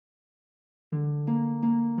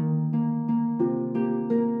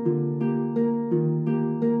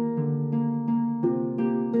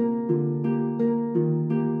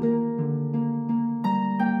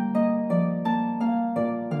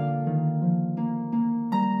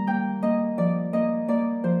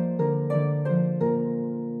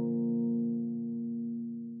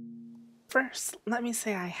first, let me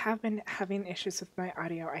say I have been having issues with my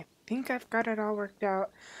audio. I think I've got it all worked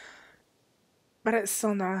out, but it's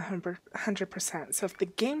still not 100%. So if the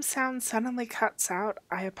game sound suddenly cuts out,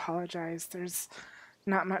 I apologize. There's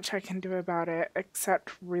not much I can do about it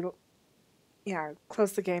except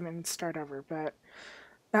close the game and start over, but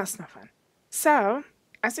that's no fun. So,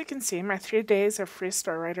 as you can see, my 3 days of free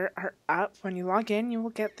Star Writer are up. When you log in, you will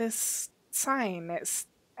get this sign.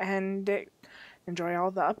 Enjoy all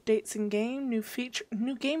the updates in game,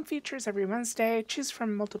 new game features every Wednesday, choose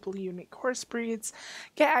from multiple unique horse breeds,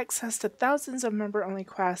 get access to thousands of member-only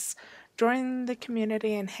quests, join the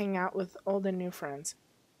community, and hang out with old and new friends.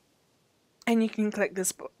 And you can click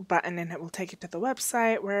this button and it will take you to the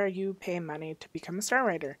website where you pay money to become a Star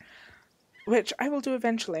Writer, which I will do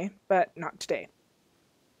eventually, but not today.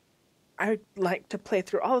 I would like to play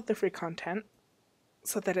through all of the free content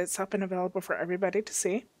so that it's up and available for everybody to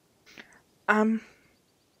see.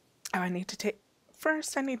 I need to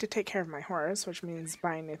take care of my horse, which means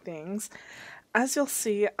buying new things. As you'll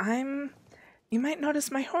see, you might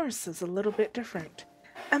notice my horse is a little bit different.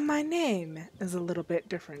 And my name is a little bit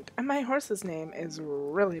different. And my horse's name is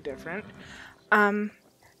really different.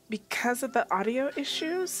 Because of the audio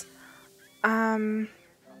issues,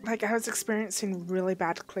 like I was experiencing really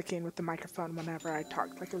bad clicking with the microphone whenever I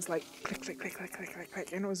talked. Like it was like click, click, click, click, click, click,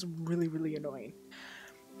 click, and it was really, really annoying.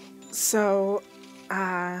 So,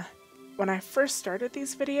 when I first started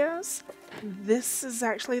these videos, this is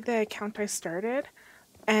actually the account I started,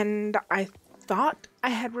 and I thought I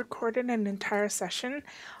had recorded an entire session,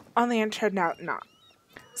 only it turned out not.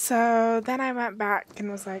 So then I went back and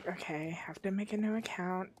was like, okay, I have to make a new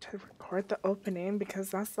account to record the opening because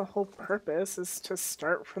that's the whole purpose, is to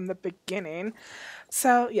start from the beginning.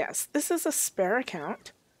 So yes, this is a spare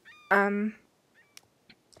account.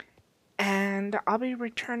 And I'll be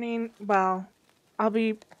returning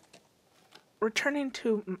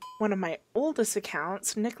to one of my oldest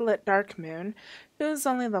accounts, Nicolette Darkmoon, who's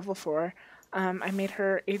only level 4. I made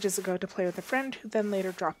her ages ago to play with a friend who then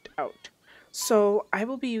later dropped out. So I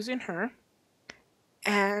will be using her.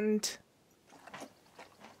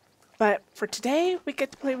 But for today, we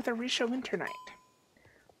get to play with Arisha Winter Knight.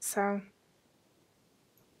 So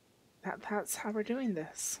that's how we're doing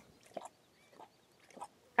this.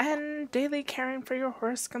 And daily caring for your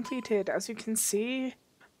horse completed. As you can see,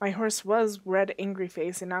 my horse was red angry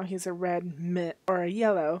face, and now he's a red meh, or a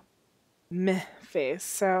yellow meh face.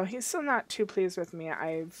 So he's still not too pleased with me.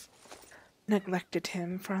 I've neglected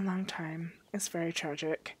him for a long time. It's very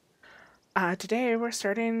tragic. Today we're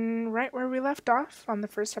starting right where we left off on the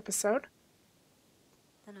first episode.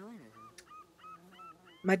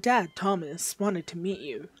 My dad, Thomas, wanted to meet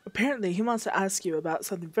you. Apparently he wants to ask you about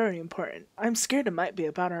something very important. I'm scared it might be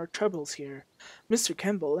about our troubles here. Mr.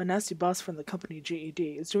 Kemble, a nasty boss from the company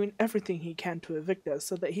GED, is doing everything he can to evict us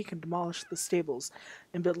so that he can demolish the stables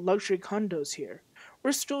and build luxury condos here.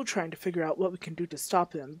 We're still trying to figure out what we can do to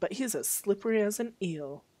stop him, but he's as slippery as an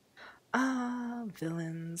eel. Ah,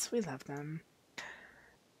 villains. We love them.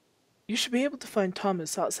 You should be able to find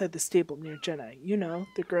Thomas outside the stable near Jenna. You know,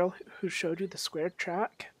 the girl who showed you the square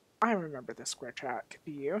track? I remember the square track.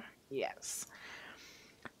 Do you? Yes.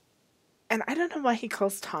 And I don't know why he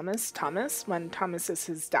calls Thomas Thomas when Thomas is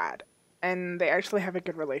his dad. And they actually have a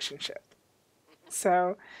good relationship.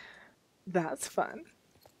 So, that's fun.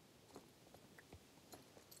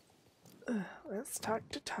 Let's talk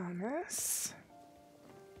to Thomas.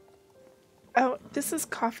 Oh, this is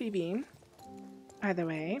Coffee Bean, by the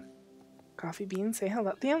way. Coffee Bean, say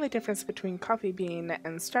hello. The only difference between Coffee Bean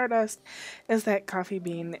and Stardust is that Coffee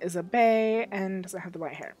Bean is a bae and doesn't have the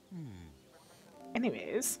white hair.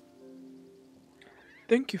 Anyways.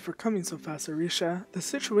 Thank you for coming so fast, Arisha. The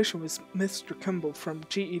situation with Mr. Kemble from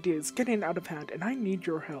GED is getting out of hand and I need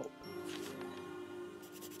your help.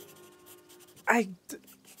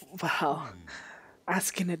 Well,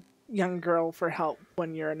 asking a young girl for help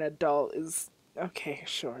when you're an adult is... Okay,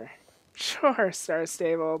 sure. Sure, Star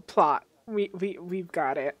Stable. Plot. We've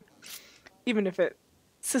got it. Even if it...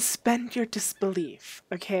 Suspend your disbelief,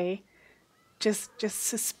 okay? Just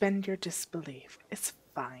suspend your disbelief. It's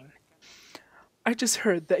fine. I just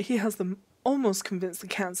heard that he has almost convinced the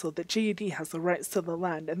council that GED has the rights to the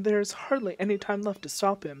land, and there's hardly any time left to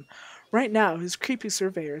stop him. Right now, his creepy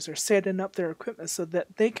surveyors are setting up their equipment so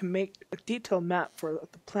that they can make a detailed map for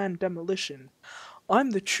the planned demolition.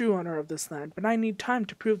 I'm the true owner of this land, but I need time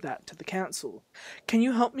to prove that to the council. Can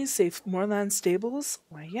you help me save Moorland stables?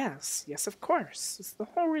 Why, yes. Yes, of course. It's the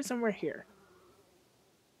whole reason we're here.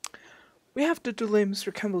 We have to delay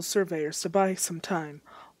Mr. Kemble's surveyors to buy some time.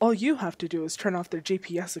 All you have to do is turn off their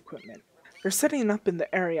GPS equipment. They're setting up in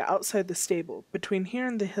the area outside the stable, between here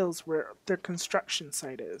and the hills where their construction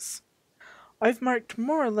site is. I've marked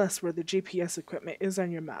more or less where the GPS equipment is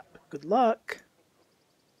on your map. Good luck!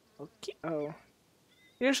 Okay. Oh.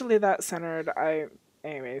 Usually that's centered.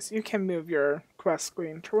 Anyways, you can move your quest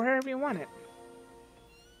screen to wherever you want it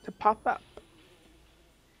to pop up.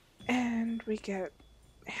 And we get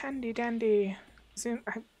handy dandy zoom.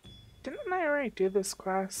 Didn't I already do this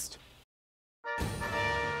quest?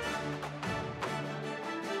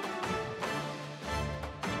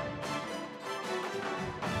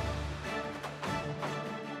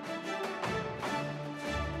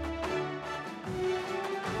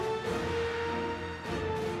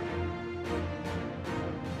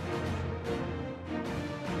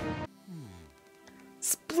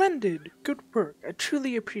 Splendid! Good work. I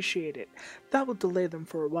truly appreciate it. That will delay them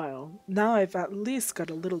for a while. Now I've at least got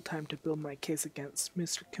a little time to build my case against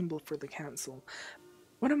Mr. Kimball for the council.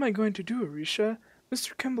 What am I going to do, Arisha?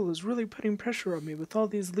 Mr. Kimball is really putting pressure on me with all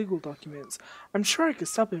these legal documents. I'm sure I could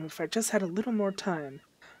stop him if I just had a little more time.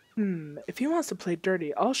 If he wants to play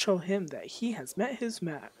dirty, I'll show him that he has met his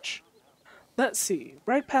match. Let's see.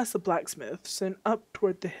 Right past the blacksmiths and up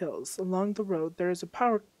toward the hills, along the road, there is a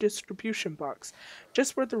power distribution box,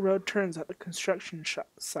 just where the road turns at the construction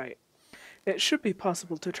site. It should be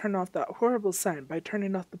possible to turn off that horrible sign by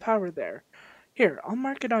turning off the power there. Here, I'll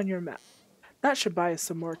mark it on your map. That should buy us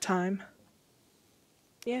some more time.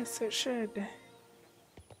 Yes, it should.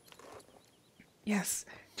 Yes,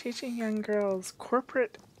 teaching young girls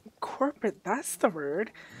corporate, that's the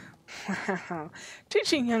word. Wow.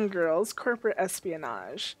 Teaching young girls corporate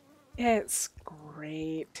espionage. It's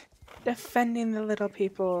great. Defending the little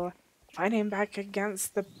people, fighting back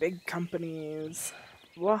against the big companies.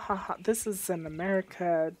 Wahaha, this is an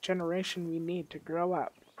America generation we need to grow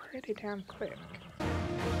up pretty damn quick.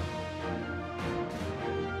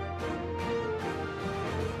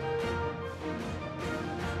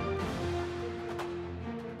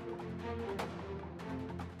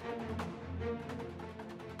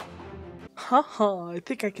 Haha, I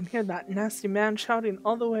think I can hear that nasty man shouting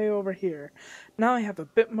all the way over here. Now I have a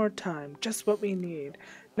bit more time, just what we need.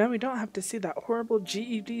 Now we don't have to see that horrible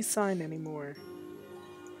GED sign anymore.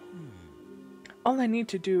 All I need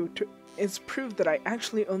to do is prove that I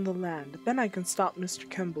actually own the land, then I can stop Mr.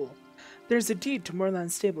 Kimball. There's a deed to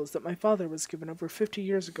Moorland stables that my father was given over 50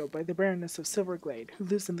 years ago by the Baroness of Silverglade, who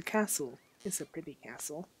lives in the castle. It's a pretty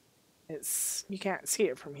castle. You can't see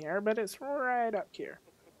it from here, but it's right up here.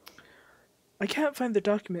 I can't find the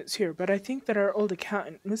documents here, but I think that our old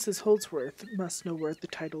accountant, Mrs. Holdsworth, must know where the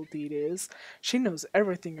title deed is. She knows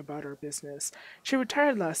everything about our business. She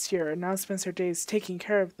retired last year and now spends her days taking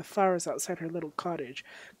care of the flowers outside her little cottage.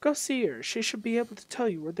 Go see her. She should be able to tell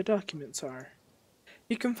you where the documents are.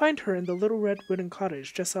 You can find her in the little red wooden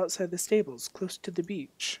cottage just outside the stables, close to the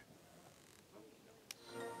beach.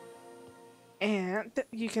 And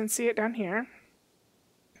you can see it down here.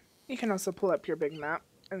 You can also pull up your big map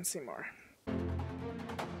and see more.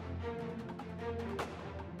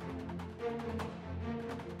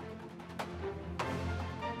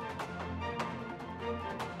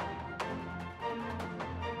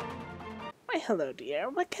 Why, hello, dear.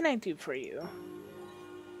 What can I do for you?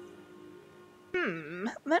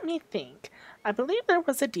 Let me think. I believe there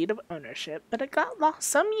was a deed of ownership, but it got lost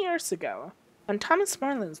some years ago. When Thomas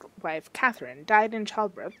Moorland's wife, Catherine, died in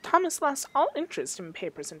childbirth, Thomas lost all interest in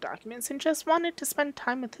papers and documents and just wanted to spend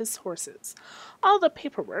time with his horses. All the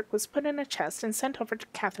paperwork was put in a chest and sent over to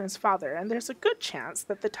Catherine's father, and there's a good chance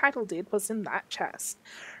that the title deed was in that chest.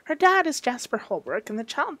 Her dad is Jasper Holbrook, and the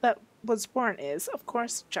child that was born is, of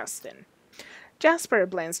course, Justin. Jasper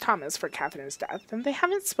blames Thomas for Catherine's death, and they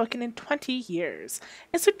haven't spoken in 20 years.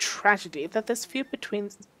 It's a tragedy that this feud between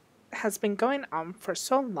has been going on for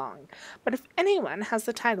so long, but if anyone has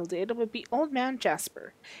the title deed, it would be old man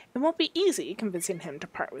Jasper. It won't be easy convincing him to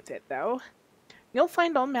part with it, though. You'll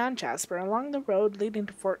find old man Jasper along the road leading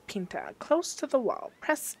to Fort Pinta, close to the wall.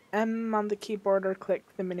 Press M on the keyboard or click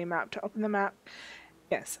the mini-map to open the map.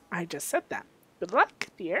 Yes, I just said that. Good luck,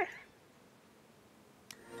 dear.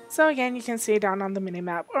 So again, you can see down on the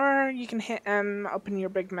mini-map, or you can hit M, open your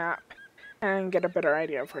big map, and get a better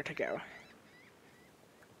idea of where to go.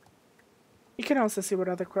 You can also see what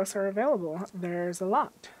other quests are available. There's a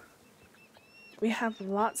lot. We have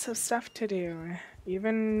lots of stuff to do,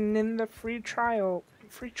 even in the free trial.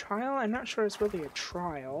 Free trial? I'm not sure it's really a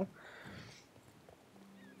trial.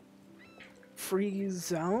 Free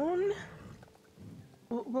zone?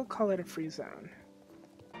 We'll call it a free zone.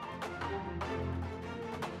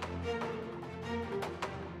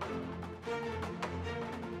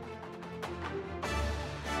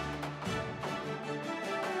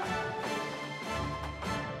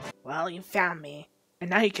 Well, you found me, and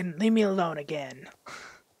now you can leave me alone again.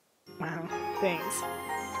 Wow, thanks.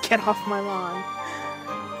 Get off my lawn.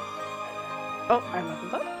 Oh, I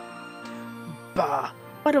leveled up. Bah!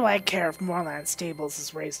 What do I care if Moorland Stables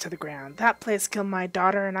is razed to the ground? That place killed my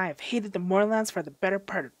daughter, and I have hated the Moorlands for the better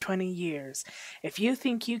part of 20 years. If you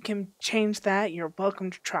think you can change that, you're welcome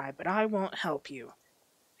to try, but I won't help you.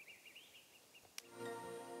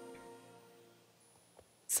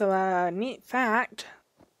 So, neat fact,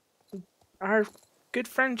 our good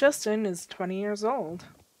friend Justin is 20 years old.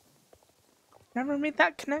 Never made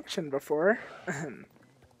that connection before.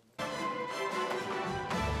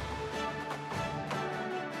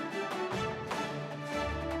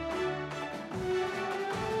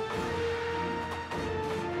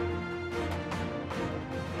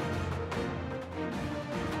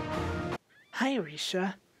 Hi,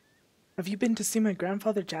 Arisha. Have you been to see my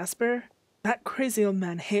grandfather Jasper? That crazy old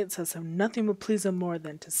man hates us, and nothing would please him more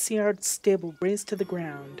than to see our stable razed to the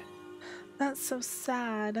ground. That's so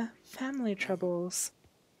sad. Family troubles.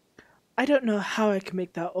 I don't know how I can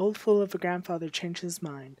make that old fool of a grandfather change his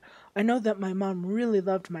mind. I know that my mom really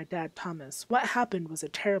loved my dad Thomas. What happened was a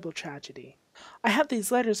terrible tragedy. I have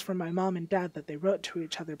these letters from my mom and dad that they wrote to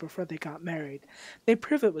each other before they got married. They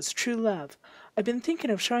prove it was true love. I've been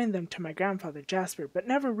thinking of showing them to my grandfather Jasper, but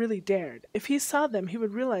never really dared. If he saw them, he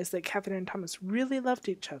would realize that Catherine and Thomas really loved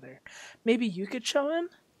each other. Maybe you could show him?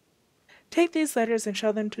 Take these letters and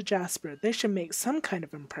show them to Jasper. They should make some kind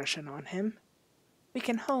of impression on him. We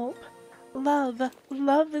can hope.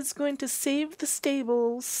 Love is going to save the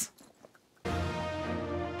stables.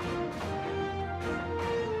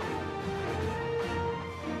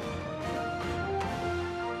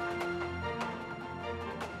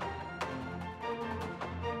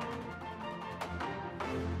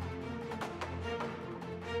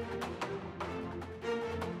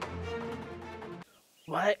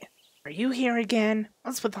 What? Are you here again?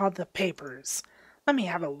 What's with all the papers? Let me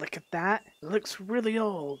have a look at that. It looks really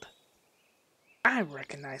old. I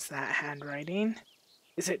recognize that handwriting.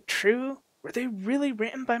 Is it true? Were they really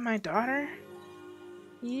written by my daughter?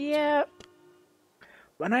 Yep.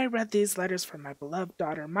 When I read these letters from my beloved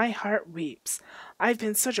daughter, my heart weeps. I've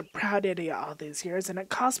been such a proud idiot all these years, and it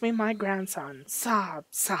cost me my grandson. Sob,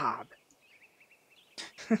 sob.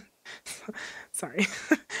 Sorry.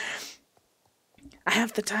 I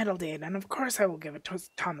have the title deed, and of course I will give it to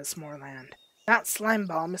Thomas Moorland. That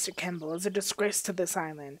slimeball, Mr. Kemble, is a disgrace to this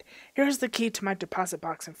island. Here's the key to my deposit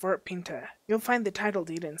box in Fort Pinta. You'll find the title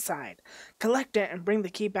deed inside. Collect it and bring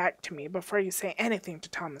the key back to me before you say anything to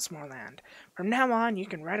Thomas Moorland. From now on, you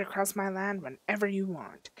can ride across my land whenever you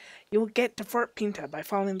want. You will get to Fort Pinta by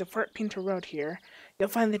following the Fort Pinta road here. You'll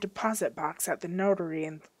find the deposit box at the notary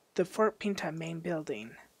in the Fort Pinta main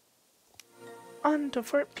building. On to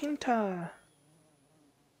Fort Pinta!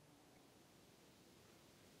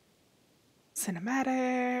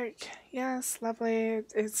 Cinematic. Yes, lovely.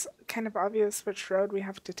 It's kind of obvious which road we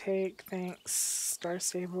have to take. Thanks, Star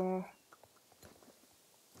Stable.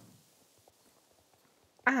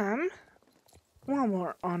 While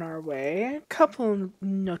we're on our way, a couple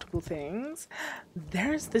notable things.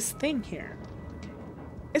 There's this thing here.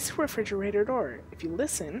 It's a refrigerator door. If you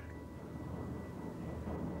listen,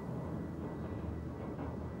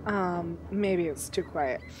 maybe it's too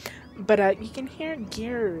quiet, but you can hear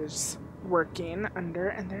gears working under,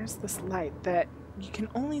 and there's this light that you can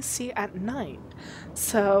only see at night.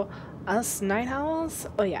 So us night owls,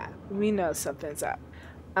 oh yeah, we know something's up.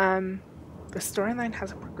 The storyline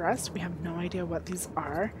hasn't progressed. We have no idea what these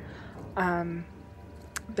are.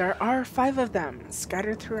 There are 5 of them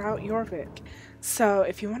scattered throughout Jorvik. So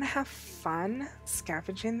if you want to have fun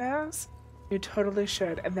scavenging those, you totally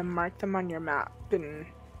should, and then mark them on your map,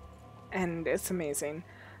 and it's amazing.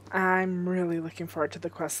 I'm really looking forward to the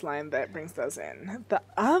quest line that brings those in. The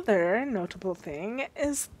other notable thing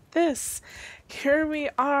is this. Here we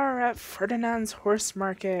are at Ferdinand's horse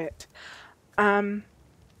market.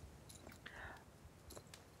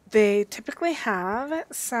 They typically have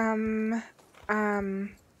some Jorvik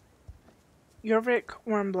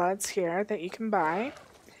warmbloods here that you can buy,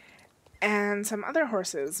 and some other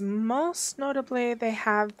horses. Most notably, they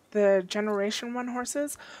have the Generation 1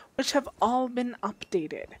 horses, which have all been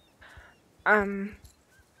updated. And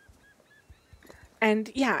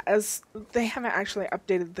yeah, as they haven't actually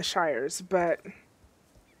updated the Shires, but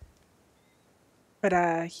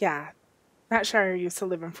yeah, that Shire used to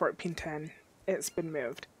live in Fort Pinta, and it's been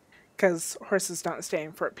moved, because horses don't stay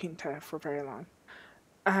in Fort Pinta for very long.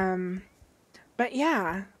 But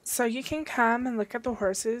yeah, so you can come and look at the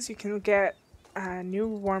horses. You can get new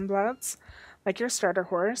warmbloods, like your starter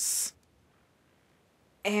horse.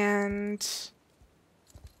 And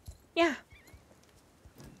Yeah.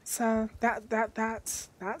 So that's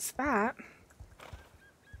that.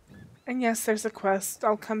 And yes, there's a quest.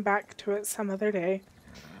 I'll come back to it some other day.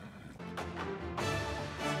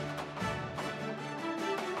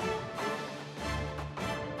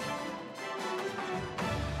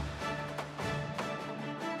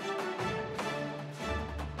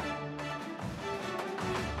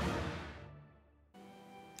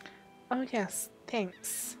 Oh yes,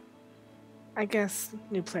 thanks. I guess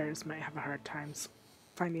new players might have a hard time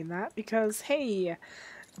finding that because, hey,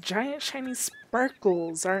 giant shiny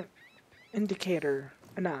sparkles aren't indicator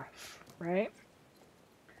enough, right?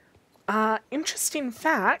 Interesting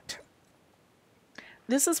fact.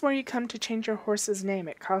 This is where you come to change your horse's name.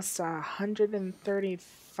 It costs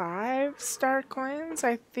 135 star coins,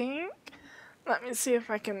 I think. Let me see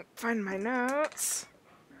if I can find my notes.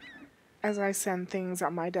 As I send things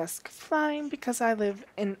on my desk flying because I live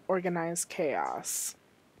in organized chaos.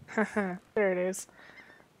 Haha, there it is.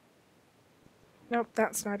 Nope,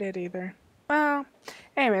 that's not it either. Well,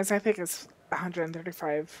 anyways, I think it's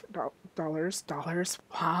 $135. Dollars?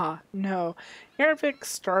 Wow, no. Airvic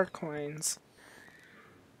star coins.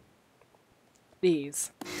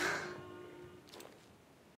 These.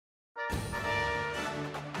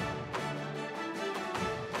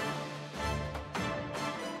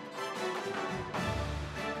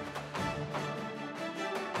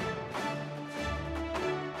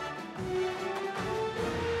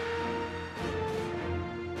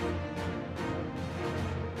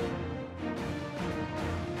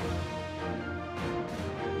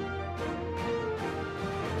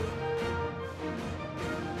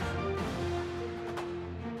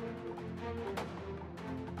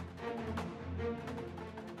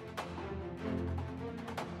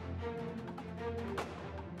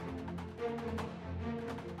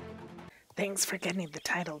 Thanks for getting the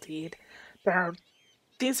title deed.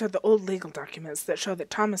 These are the old legal documents that show that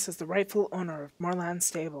Thomas is the rightful owner of Moorland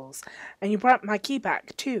Stables. And you brought my key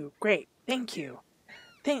back, too. Great. Thank you.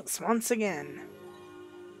 Thanks once again.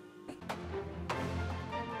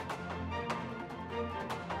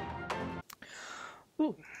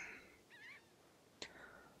 Ooh.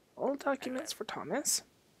 Old documents for Thomas.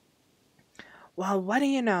 Well, what do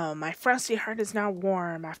you know? My frosty heart is now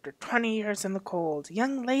warm after 20 years in the cold.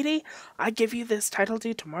 Young lady, I give you this title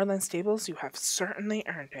deed to Moorland Stables. You have certainly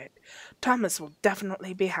earned it. Thomas will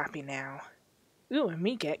definitely be happy now. Ooh, and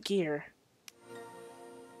me get gear.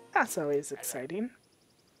 That's always exciting.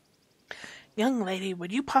 Young lady,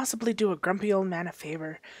 would you possibly do a grumpy old man a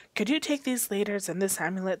favor? Could you take these letters and this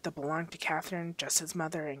amulet that belong to Catherine, just his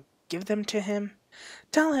mother, and give them to him?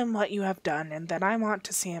 Tell him what you have done and that I want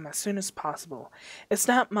to see him as soon as possible. It's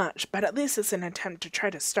not much, but at least it's an attempt to try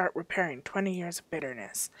to start repairing 20 years of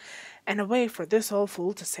bitterness, and a way for this old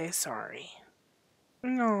fool to say sorry.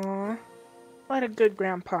 Aww, what a good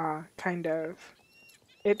grandpa, kind of.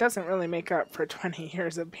 It doesn't really make up for 20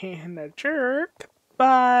 years of being a jerk,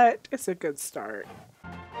 but it's a good start.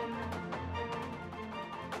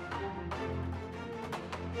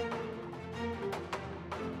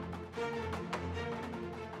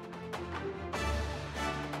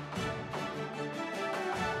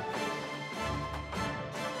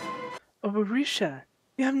 Oh, Arisha,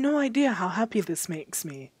 you have no idea how happy this makes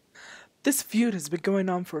me. This feud has been going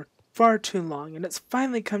on for far too long, and it's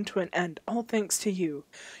finally come to an end, all thanks to you.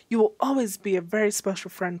 You will always be a very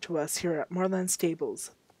special friend to us here at Moorland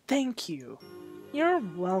Stables. Thank you. You're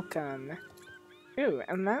welcome. Ooh,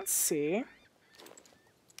 and let's see.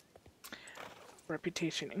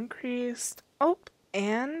 Reputation increased. Oh,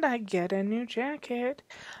 and I get a new jacket.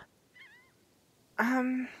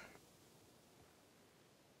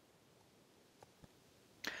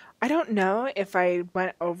 I don't know if I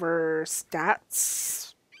went over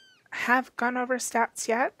stats, have gone over stats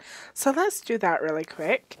yet, so let's do that really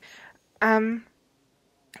quick.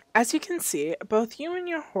 As you can see, both you and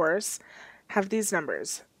your horse have these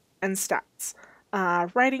numbers and stats.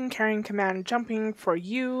 Riding, carrying, command, jumping for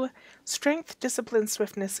you, strength, discipline,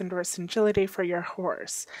 swiftness, endurance, and agility for your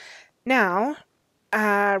horse. Now,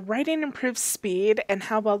 riding improves speed and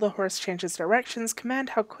how well the horse changes directions.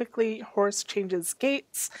 Command, how quickly horse changes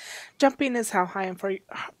gaits. Jumping is how high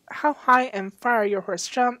and far your horse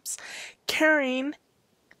jumps. Carrying,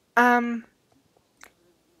 I'm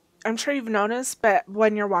sure you've noticed, but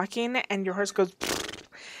when you're walking and your horse goes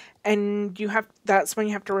and that's when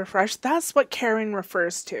you have to refresh. That's what carrying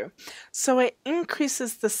refers to. So it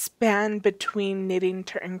increases the span between needing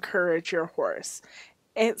to encourage your horse.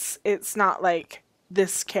 It's not like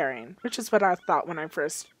this carrying, which is what I thought when I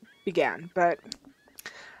first began, but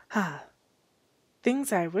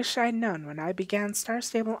things I wish I'd known when I began Star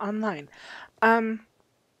Stable Online.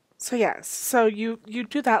 So yes, so you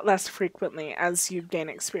do that less frequently as you gain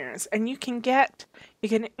experience, and you can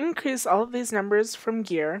increase all of these numbers from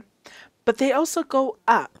gear, but they also go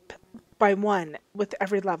up by 1 with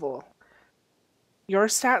every level. Your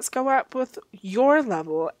stats go up with your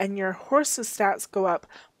level, and your horse's stats go up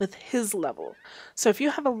with his level. So if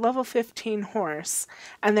you have a level 15 horse,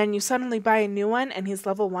 and then you suddenly buy a new one and he's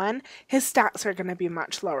level 1, his stats are going to be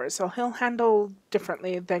much lower. So he'll handle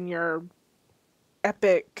differently than your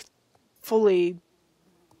epic, fully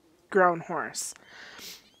grown horse.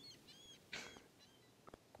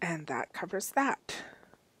 And that covers that.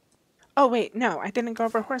 Oh wait, no, I didn't go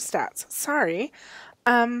over horse stats. Sorry.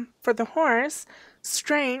 For the horse,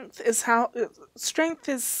 strength and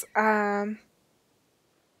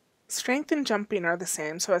jumping are the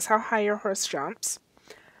same, so it's how high your horse jumps.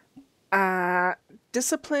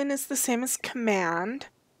 Discipline is the same as command,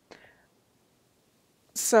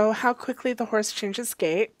 so how quickly the horse changes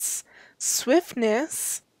gaits.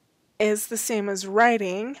 Swiftness is the same as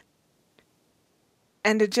riding,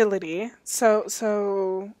 and agility.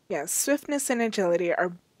 So yeah, swiftness and agility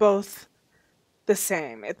are both the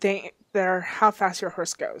same. They're how fast your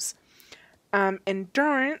horse goes.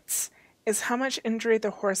 Endurance is how much injury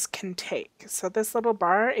the horse can take. So this little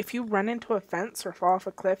bar, if you run into a fence or fall off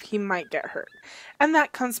a cliff, he might get hurt. And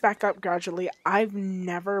that comes back up gradually. I've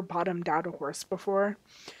never bottomed out a horse before.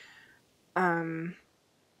 I'm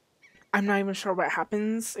not even sure what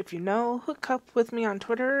happens. If you know, hook up with me on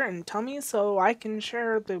Twitter and tell me so I can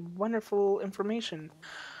share the wonderful information.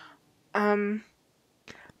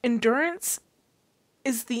 Endurance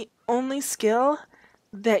is the only skill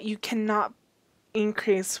that you cannot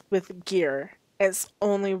increase with gear. It's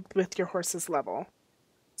only with your horse's level.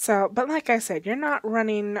 So, but like I said, you're not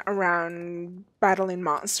running around battling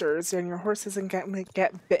monsters and your horse isn't going to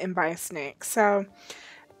get bitten by a snake. So,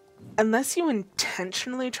 unless you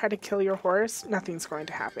intentionally try to kill your horse, nothing's going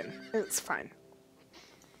to happen. It's fine.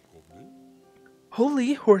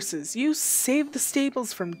 Holy horses, you saved the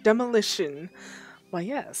stables from demolition. Well,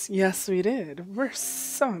 yes, we did. We're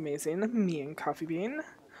so amazing, me and Coffee Bean.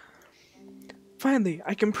 Finally,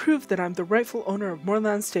 I can prove that I'm the rightful owner of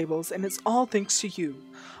Moorland Stables, and it's all thanks to you.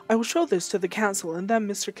 I will show this to the council, and then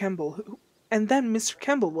Mr.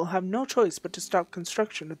 Kemble will have no choice but to stop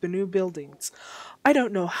construction of the new buildings. I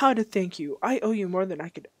don't know how to thank you. I owe you more than I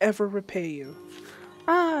could ever repay you.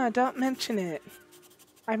 Ah, don't mention it.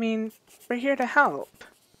 I mean, we're here to help.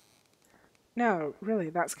 No, really,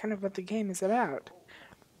 that's kind of what the game is about.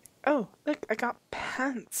 Oh, look, I got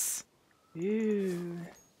pants. Ooh.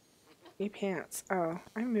 Pants. Oh,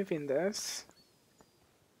 I'm moving this.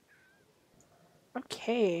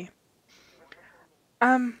 Okay.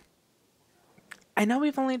 I know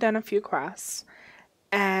we've only done a few quests,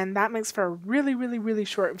 and that makes for a really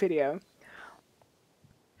short video.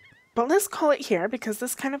 But let's call it here because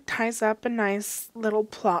this kind of ties up a nice little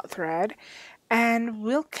plot thread, and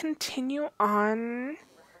we'll continue on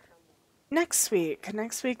next week.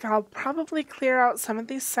 Next week I'll probably clear out some of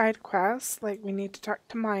these side quests, like we need to talk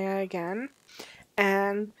to Maya again,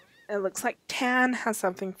 and it looks like Tan has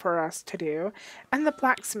something for us to do, and the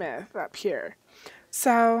blacksmith up here.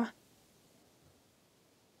 So,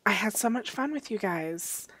 I had so much fun with you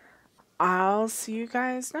guys. I'll see you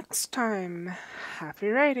guys next time. Happy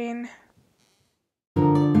writing!